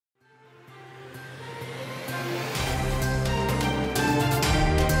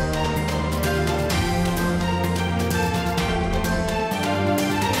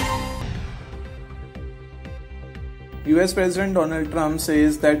US President Donald Trump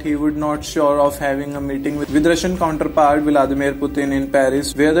says that he would not sure of having a meeting with Russian counterpart Vladimir Putin in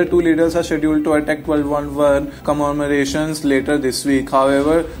Paris, where the two leaders are scheduled to attend World War I commemorations later this week.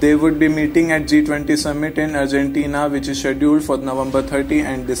 However, they would be meeting at G20 summit in Argentina, which is scheduled for November 30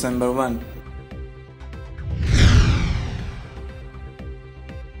 and December 1.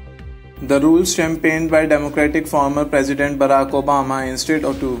 The rules championed by Democratic former President Barack Obama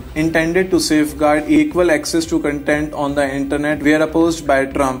intended to safeguard equal access to content on the internet were opposed by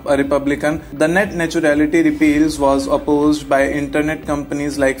Trump, a Republican. The net neutrality repeals was opposed by internet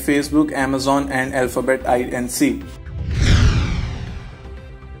companies like Facebook, Amazon, and Alphabet Inc.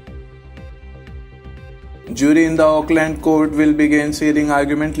 Jury in the Oakland court will begin hearing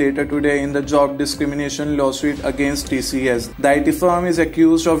argument later today in the job discrimination lawsuit against TCS. The IT firm is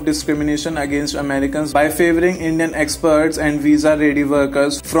accused of discrimination against Americans by favoring Indian experts and visa-ready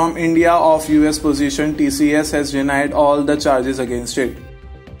workers from India of US position. TCS has denied all the charges against it.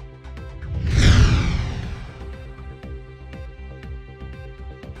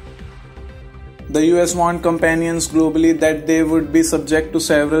 The US warned companies globally that they would be subject to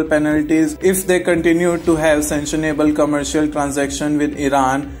several penalties if they continued to have sanctionable commercial transactions with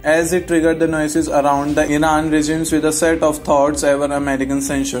Iran, as it triggered the noises around the Iran regimes with a set of thoughts ever American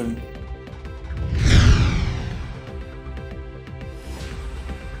censored.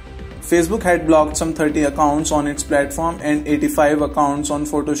 Facebook had blocked some 30 accounts on its platform and 85 accounts on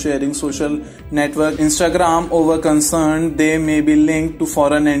photo-sharing social network Instagram over concern they may be linked to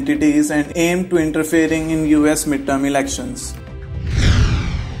foreign entities and aimed to interfering in US midterm elections.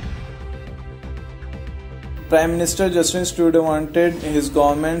 Prime Minister Justin Trudeau wanted his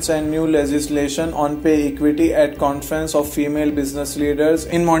government's and new legislation on pay equity at Conference of Female Business Leaders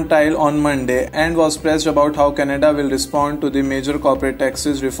in Montreal on Monday, and was pressed about how Canada will respond to the major corporate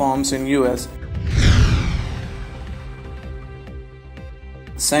taxes reforms in US.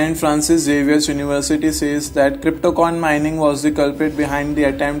 St. Francis Xavier's University says that cryptocurrency mining was the culprit behind the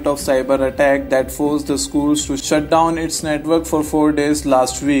attempt of cyber attack that forced the schools to shut down its network for 4 days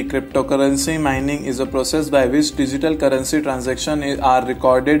last week. Cryptocurrency mining is a process by which digital currency transactions are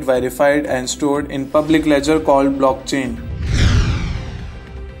recorded, verified, and stored in public ledger called blockchain.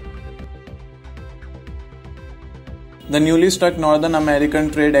 The newly struck Northern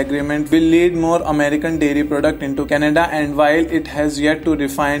American trade agreement will lead more American dairy product into Canada, and while it has yet to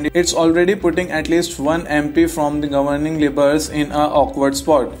refine, it's already putting at least one MP from the governing Liberals in an awkward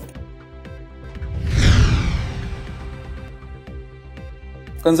spot.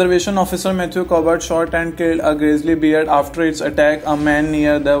 Conservation officer Matthew Cobbart shot and killed a grizzly bear after its attack a man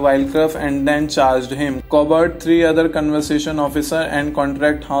near the wildlife and then charged him. Cobbart, 3 other conservation officers and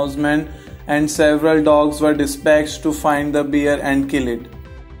contract housemen and several dogs were dispatched to find the bear and kill it.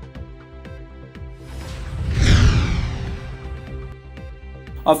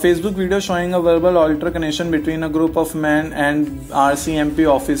 A Facebook video showing a verbal altercation between a group of men and RCMP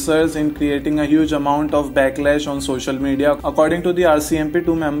officers in creating a huge amount of backlash on social media. According to the RCMP,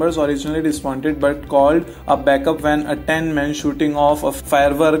 2 members originally responded but called a backup when a 10-man shooting off a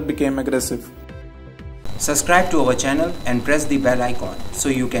firework became aggressive. Subscribe to our channel and press the bell icon so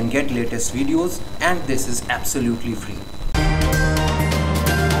you can get latest videos, and this is absolutely free.